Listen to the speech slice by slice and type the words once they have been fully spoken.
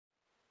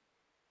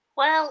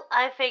Well,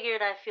 I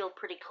figured I feel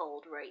pretty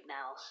cold right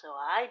now, so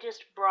I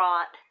just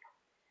brought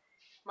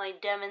my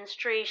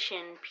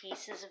demonstration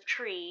pieces of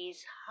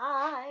trees.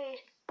 Hi!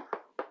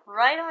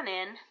 Right on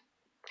in.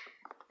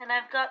 And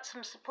I've got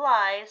some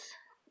supplies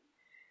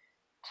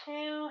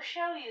to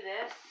show you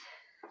this.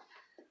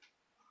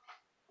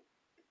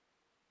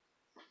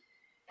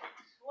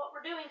 So what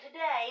we're doing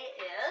today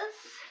is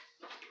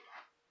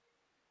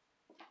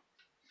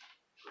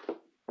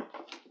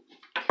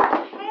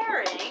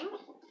comparing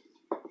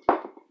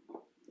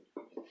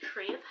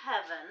Tree of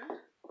Heaven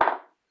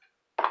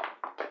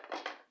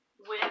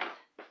with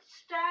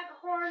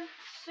Staghorn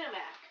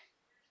Sumac.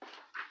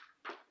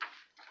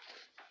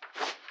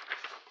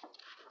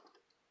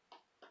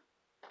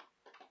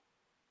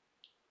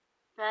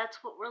 That's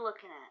what we're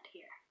looking at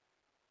here.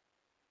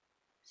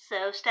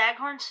 So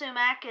Staghorn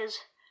Sumac is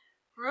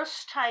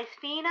Rhus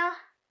Typhina,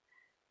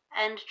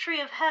 and Tree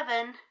of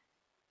Heaven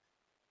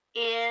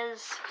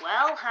is,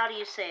 well, how do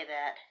you say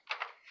that?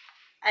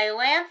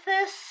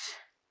 Ailanthus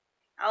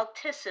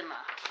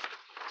altissima.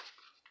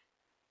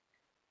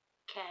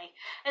 Okay,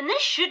 and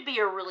this should be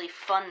a really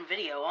fun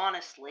video,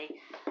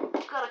 honestly.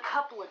 I've got a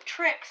couple of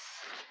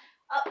tricks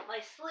up my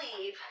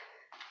sleeve.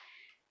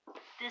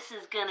 This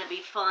is gonna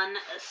be fun,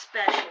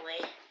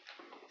 especially.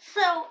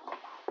 So,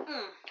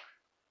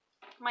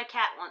 my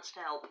cat wants to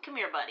help. Come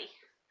here, buddy.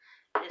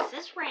 This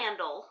is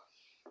Randall.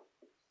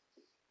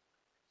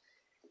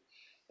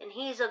 And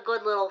he's a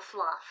good little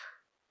fluff.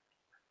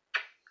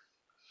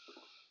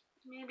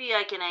 Maybe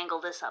I can angle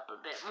this up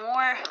a bit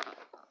more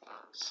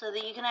so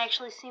that you can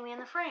actually see me in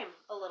the frame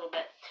a little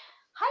bit.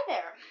 Hi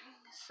there.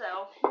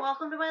 So,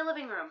 welcome to my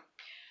living room.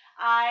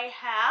 I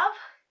have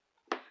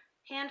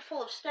a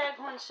handful of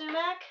Staghorn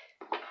Sumac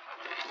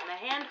and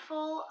a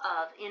handful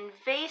of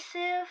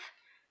invasive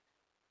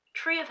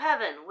Tree of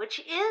Heaven, which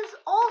is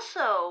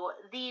also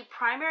the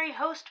primary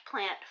host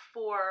plant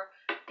for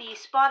the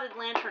spotted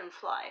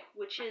lanternfly,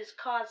 which is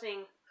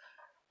causing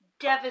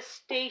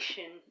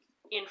devastation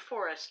in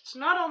forests.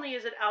 Not only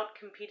is it out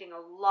competing a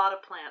lot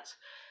of plants,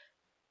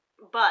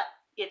 but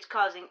it's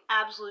causing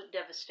absolute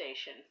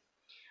devastation.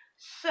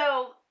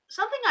 So,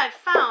 something I've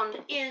found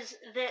is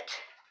that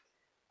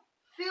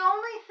the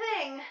only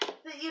thing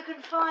that you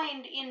can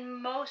find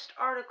in most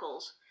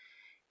articles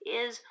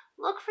is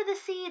look for the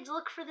seeds,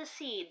 look for the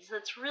seeds.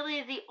 That's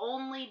really the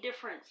only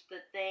difference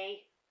that they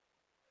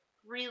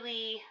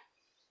really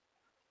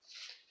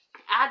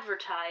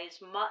advertise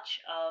much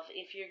of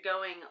if you're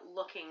going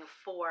looking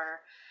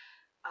for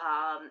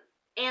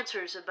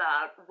answers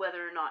about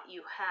whether or not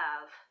you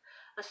have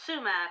a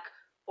sumac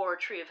or a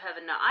Tree of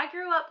Heaven. Now, I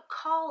grew up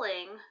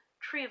calling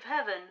Tree of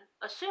Heaven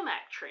a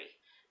sumac tree.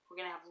 We're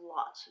going to have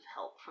lots of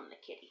help from the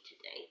kitty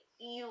today.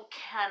 You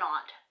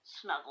cannot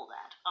snuggle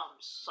that. I'm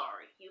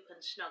sorry. You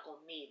can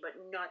snuggle me, but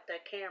not the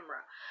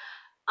camera.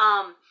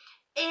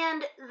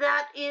 And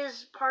that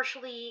is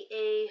partially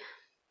a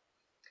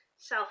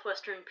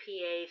southwestern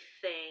PA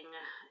thing.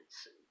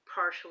 It's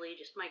partially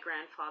just my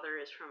grandfather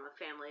is from a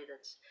family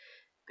that's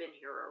been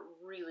here a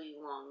really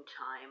long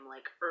time,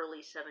 like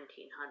early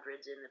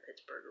 1700s in the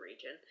Pittsburgh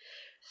region.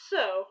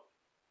 So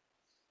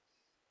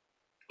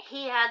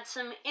he had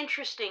some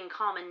interesting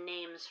common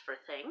names for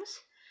things,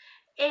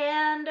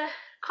 and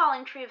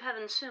calling Tree of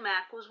Heaven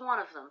sumac was one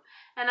of them.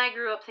 And I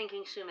grew up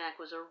thinking sumac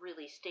was a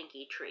really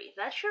stinky tree.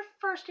 That's your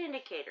first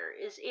indicator,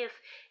 is if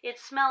it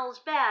smells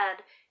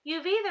bad,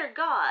 you've either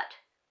got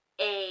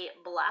a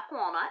black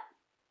walnut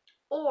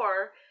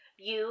or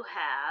you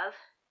have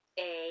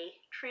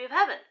a Tree of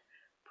Heaven,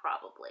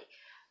 probably.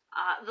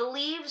 The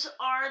leaves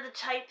are the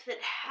type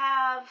that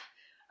have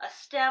a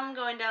stem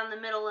going down the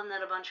middle and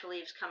then a bunch of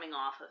leaves coming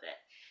off of it.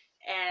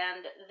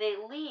 And they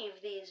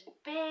leave these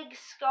big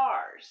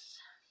scars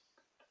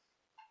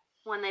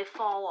when they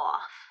fall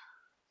off.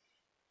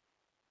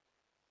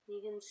 You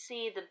can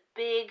see the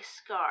big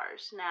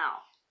scars.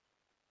 Now,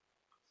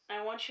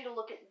 I want you to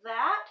look at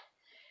that,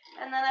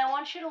 and then I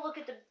want you to look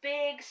at the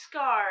big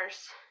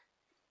scars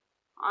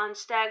on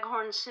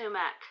Staghorn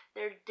Sumac.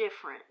 They're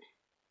different.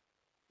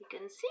 You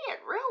can see it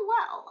real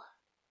well.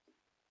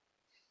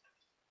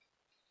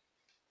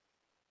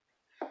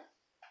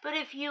 But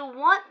if you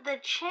want the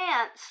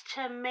chance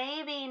to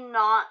maybe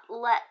not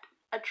let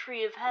a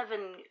Tree of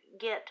Heaven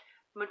get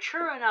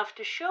mature enough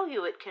to show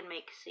you it can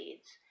make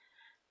seeds,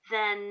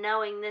 then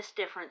knowing this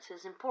difference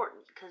is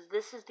important, because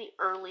this is the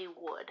early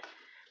wood.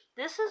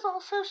 This is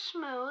also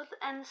smooth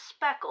and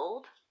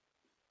speckled,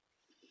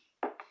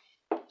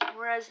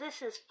 whereas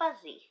this is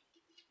fuzzy.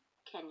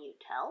 Can you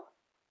tell?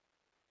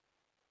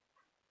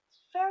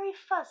 It's very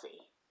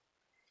fuzzy.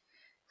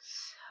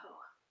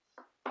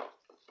 So,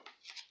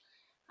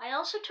 I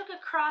also took a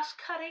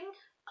cross-cutting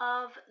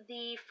of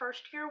the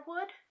first-year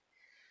wood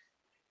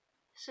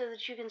so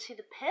that you can see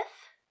the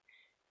pith.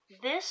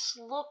 This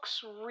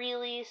looks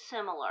really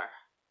similar.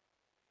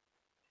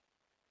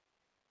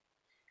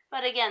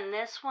 But again,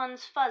 this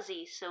one's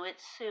fuzzy, so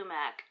it's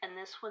sumac, and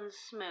this one's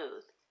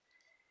smooth.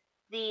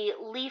 The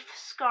leaf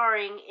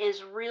scarring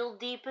is real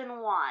deep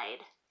and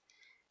wide,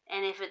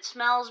 and if it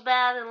smells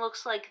bad and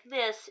looks like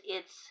this,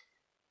 it's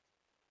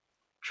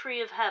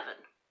tree of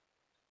heaven.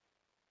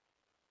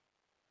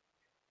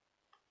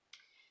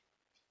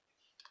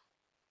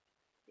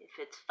 If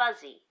it's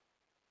fuzzy.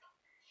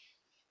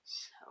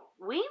 So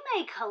we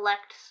may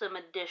collect some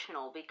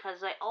additional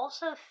because I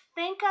also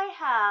think I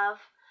have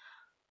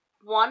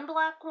one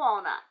black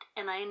walnut,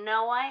 and I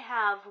know I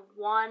have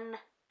one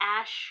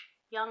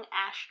young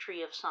ash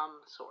tree of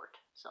some sort.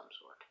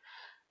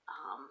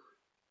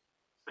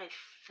 I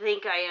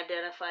think I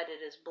identified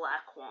it as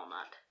black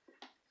walnut.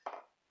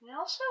 I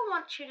also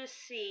want you to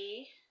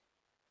see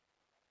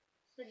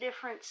the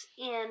difference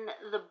in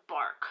the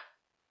bark.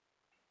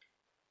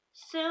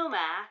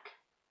 Sumac,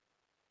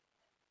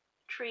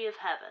 tree of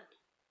heaven.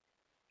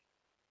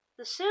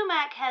 The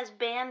sumac has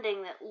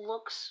banding that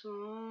looks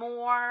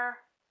more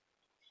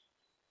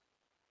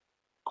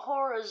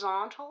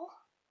horizontal.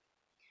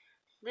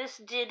 This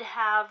did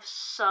have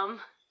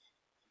some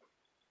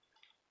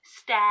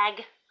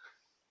staghorn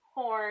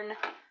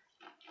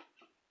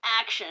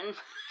action,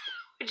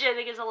 which I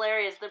think is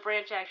hilarious. The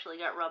branch actually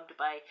got rubbed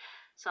by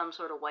some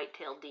sort of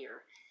white-tailed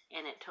deer,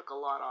 and it took a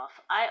lot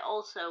off. I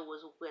also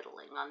was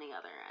whittling on the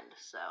other end,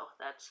 so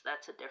that's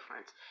a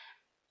difference.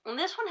 And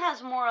this one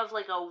has more of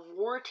like a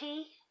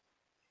warty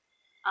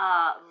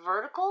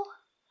vertical.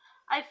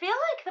 I feel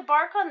like the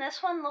bark on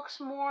this one looks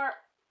more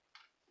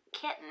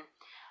kitten.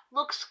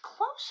 Looks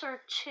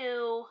closer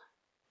to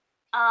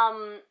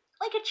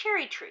like a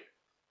cherry tree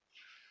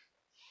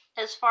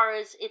as far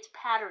as its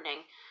patterning.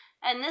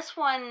 And this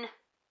one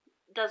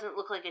doesn't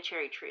look like a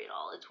cherry tree at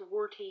all. It's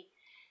warty.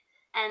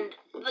 And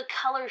the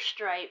color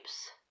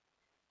stripes,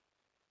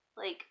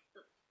 like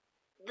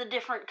the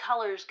different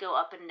colors go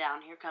up and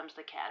down. Here comes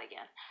the cat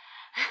again.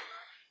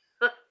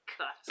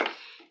 God,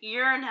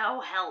 you're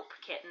no help,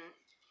 kitten.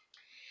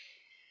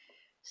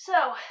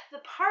 So, the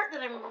part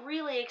that I'm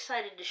really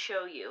excited to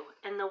show you,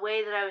 and the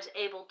way that I was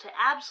able to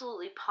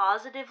absolutely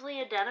positively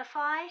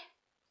identify,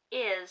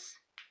 is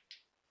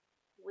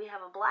we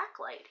have a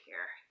blacklight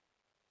here.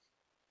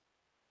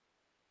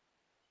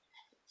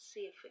 Let's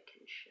see if it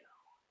can show.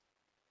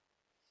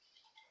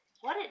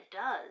 What it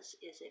does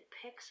is it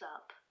picks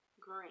up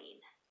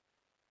green.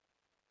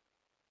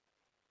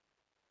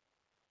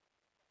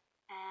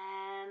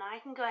 And I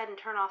can go ahead and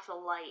turn off the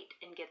light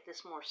and get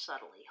this more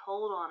subtly.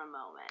 Hold on a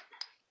moment.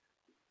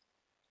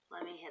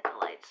 Let me hit the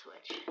light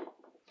switch.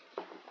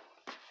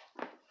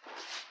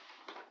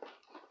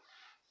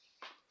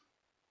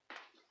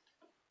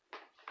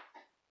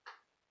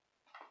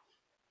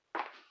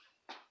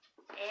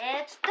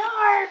 It's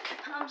dark!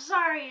 I'm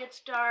sorry,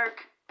 it's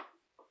dark.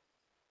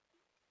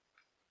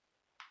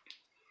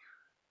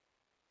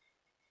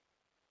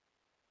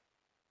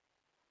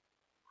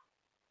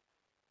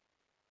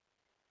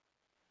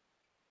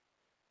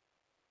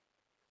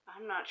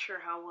 I'm not sure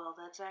how well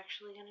that's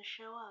actually going to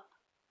show up.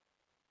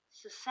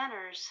 The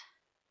center's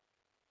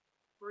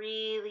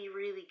really,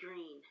 really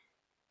green.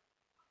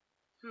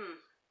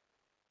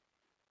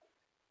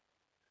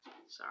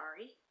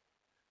 Sorry.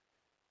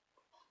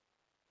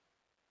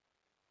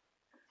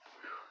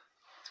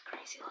 It's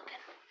crazy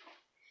looking.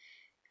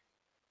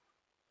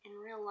 In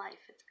real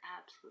life, it's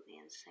absolutely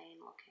insane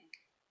looking.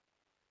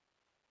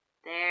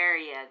 There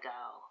you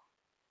go.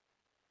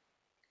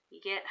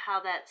 You get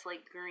how that's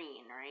like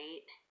green,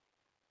 right?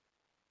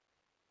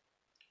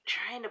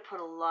 Trying to put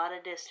a lot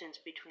of distance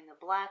between the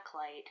black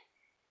light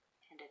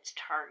and its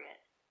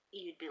target.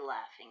 You'd be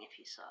laughing if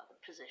you saw the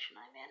position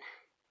I'm in.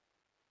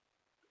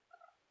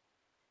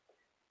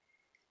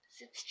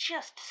 It's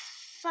just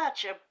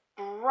such a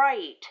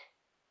bright,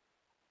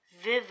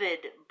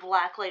 vivid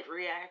blacklight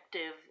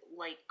reactive,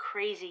 like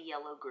crazy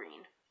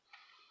yellow-green.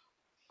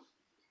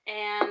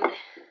 And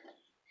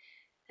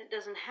it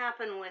doesn't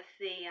happen with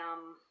the,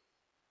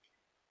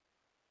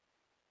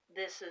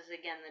 this is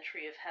again the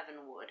tree of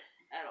heaven wood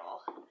at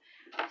all.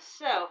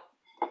 So,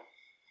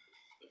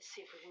 let's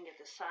see if we can get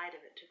the side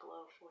of it to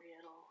glow for you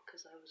at all,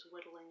 because I was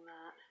whittling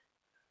that.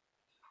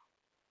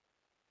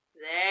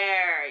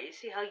 There, you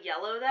see how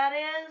yellow that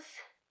is?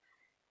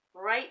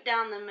 Right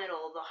down the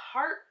middle, the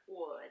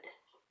heartwood,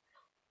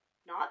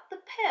 not the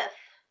pith,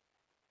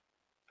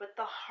 but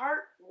the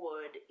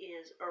heartwood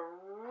is a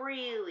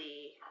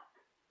really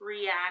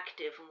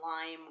reactive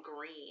lime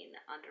green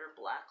under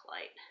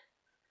blacklight.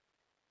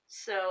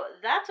 So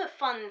that's a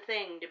fun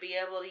thing to be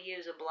able to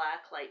use a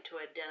blacklight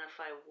to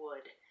identify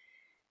wood.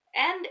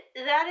 And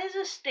that is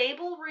a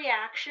stable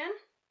reaction.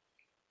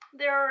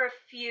 There are a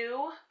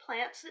few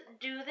plants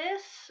that do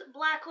this.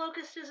 Black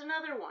locust is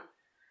another one,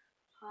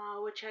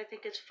 which I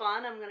think is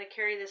fun. I'm going to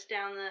carry this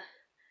down the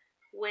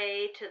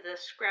way to the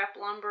scrap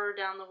lumber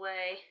down the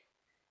way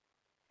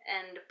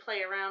and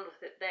play around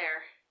with it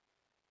there.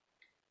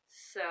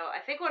 So I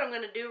think what I'm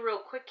going to do real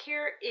quick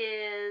here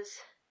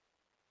is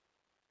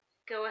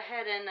go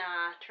ahead and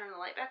turn the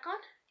light back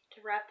on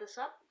to wrap this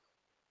up.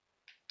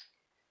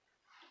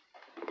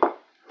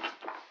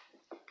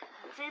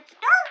 Because it's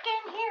dark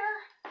in here.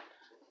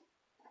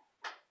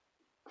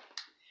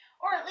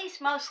 Or at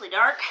least mostly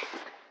dark.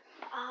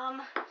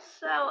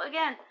 So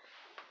again,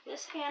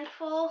 this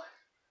handful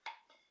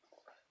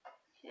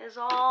is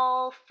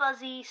all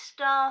fuzzy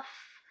stuff.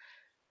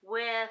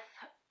 with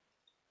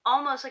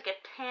almost like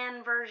a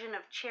tan version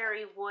of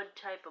cherry wood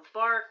type of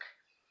bark.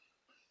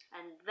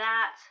 And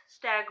that's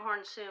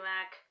Staghorn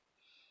Sumac.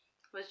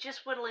 Was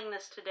just whittling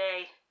this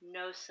today,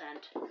 no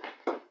scent.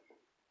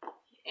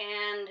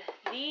 And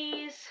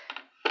these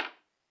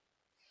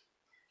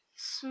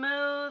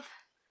smooth,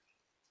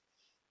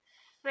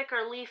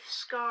 thicker leaf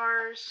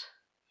scars.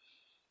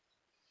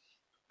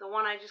 The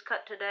one I just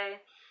cut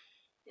today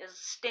is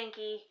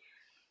stinky.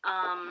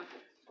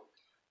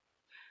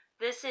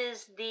 This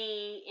is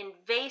the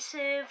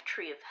invasive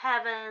tree of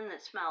heaven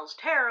that smells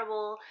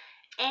terrible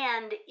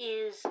and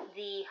is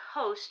the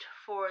host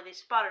for the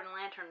spotted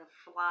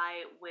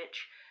lanternfly,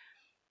 which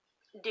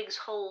digs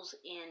holes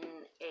in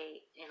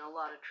a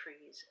lot of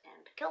trees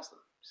and kills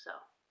them. So,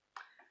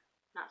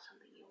 not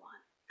something you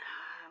want.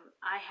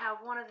 I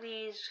have one of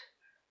these.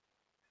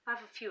 I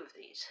have a few of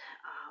these,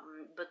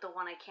 but the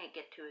one I can't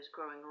get to is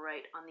growing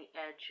right on the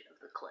edge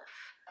of the cliff.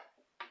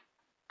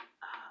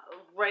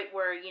 Right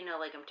where,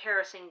 like I'm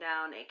terracing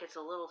down, it gets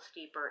a little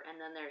steeper,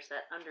 and then there's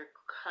that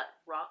undercut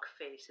rock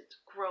face. It's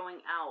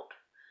growing out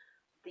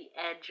the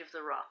edge of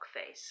the rock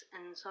face,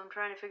 and so I'm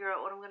trying to figure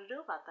out what I'm going to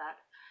do about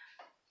that.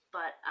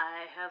 But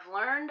I have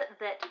learned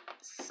that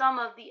some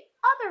of the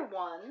other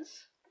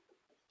ones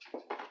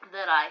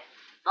that I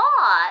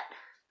thought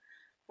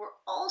were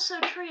also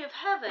Tree of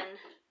Heaven,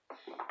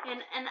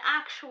 in an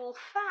actual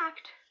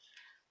fact,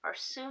 are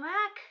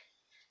sumac,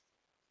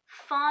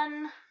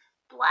 fun,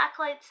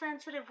 blacklight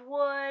sensitive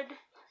wood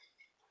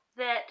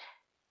that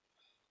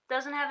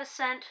doesn't have a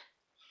scent,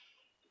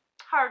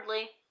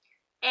 hardly,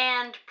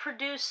 and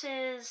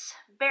produces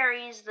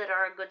berries that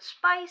are a good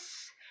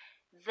spice,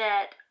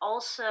 that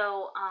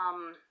also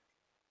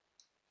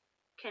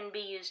can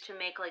be used to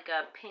make like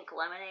a pink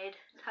lemonade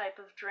type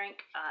of drink.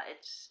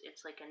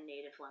 It's like a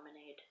native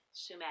lemonade,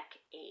 sumac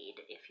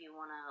aid, if you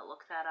want to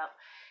look that up.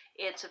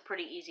 It's a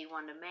pretty easy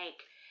one to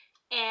make.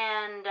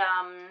 And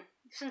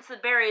since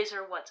the berries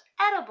are what's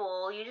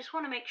edible, you just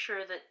want to make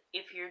sure that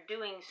if you're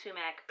doing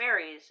sumac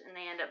berries and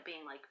they end up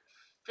being like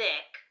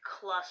thick,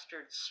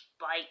 clustered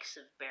spikes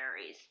of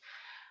berries,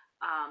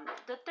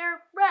 that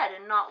they're red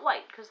and not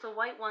white, because the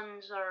white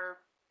ones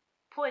are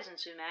poison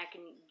sumac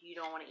and you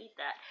don't want to eat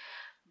that.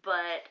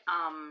 But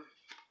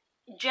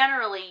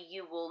generally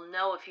you will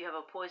know if you have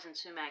a poison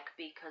sumac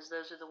because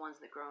those are the ones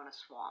that grow in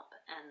a swamp,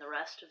 and the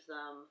rest of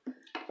them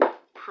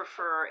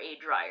prefer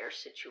a drier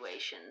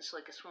situation. So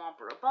like a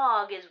swamp or a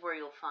bog is where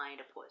you'll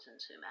find a poison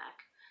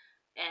sumac.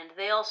 And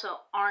they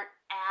also aren't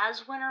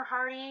as winter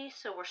hardy,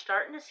 so we're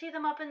starting to see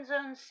them up in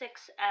zone 6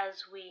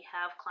 as we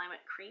have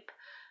climate creep,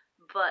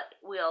 but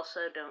we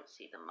also don't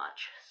see them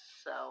much.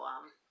 So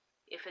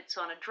if it's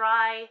on a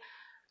dry,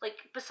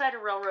 like beside a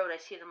railroad, I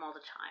see them all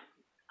the time.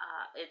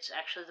 It's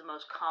actually the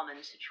most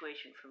common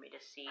situation for me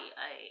to see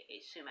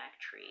a sumac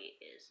tree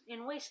is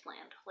in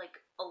wasteland, like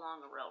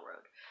along a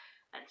railroad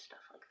and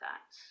stuff like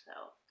that.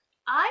 So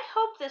I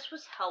hope this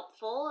was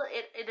helpful.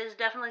 It is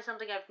definitely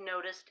something I've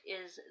noticed,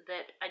 is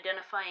that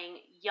identifying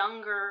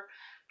younger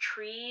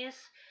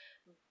trees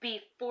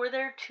before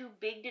they're too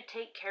big to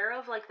take care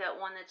of, like that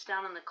one that's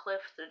down on the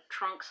cliff, the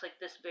trunk's like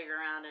this big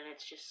around and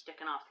it's just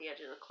sticking off the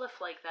edge of the cliff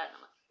like that, and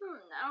I'm like,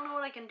 I don't know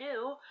what I can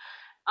do.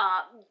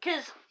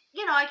 Because,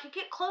 I could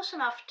get close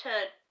enough to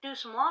do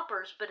some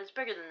loppers, but it's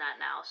bigger than that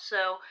now.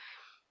 So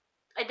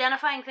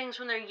identifying things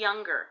when they're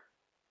younger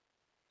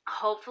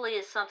hopefully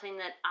is something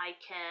that I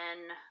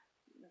can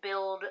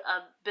build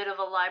a bit of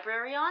a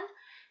library on.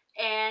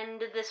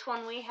 And this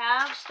one we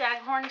have,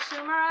 Staghorn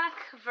Sumac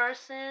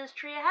versus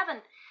Tree of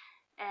Heaven.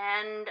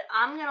 And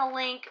I'm going to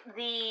link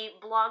the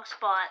blog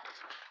spot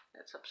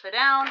that's upside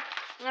down.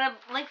 I'm going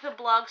to link the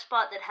blog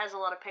spot that has a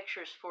lot of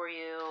pictures for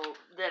you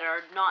that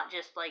are not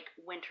just like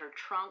winter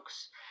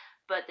trunks,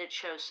 but that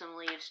shows some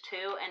leaves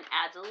too, and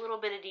adds a little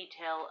bit of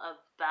detail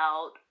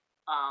about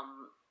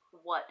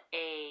what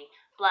a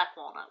black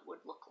walnut would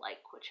look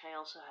like, which I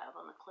also have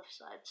on the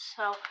cliffside.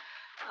 So,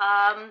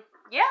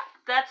 yeah,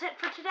 that's it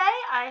for today.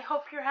 I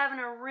hope you're having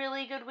a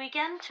really good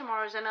weekend.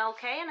 Tomorrow's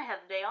MLK and I have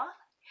the day off.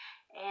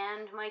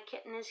 And my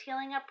kitten is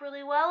healing up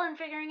really well and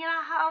figuring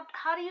out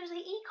how to use the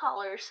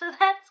e-collar, so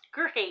that's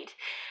great.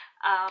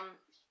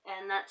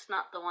 And that's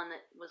not the one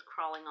that was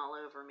crawling all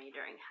over me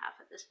during half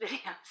of this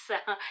video. So,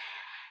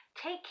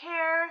 take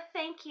care.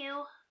 Thank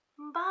you.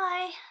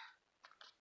 Bye.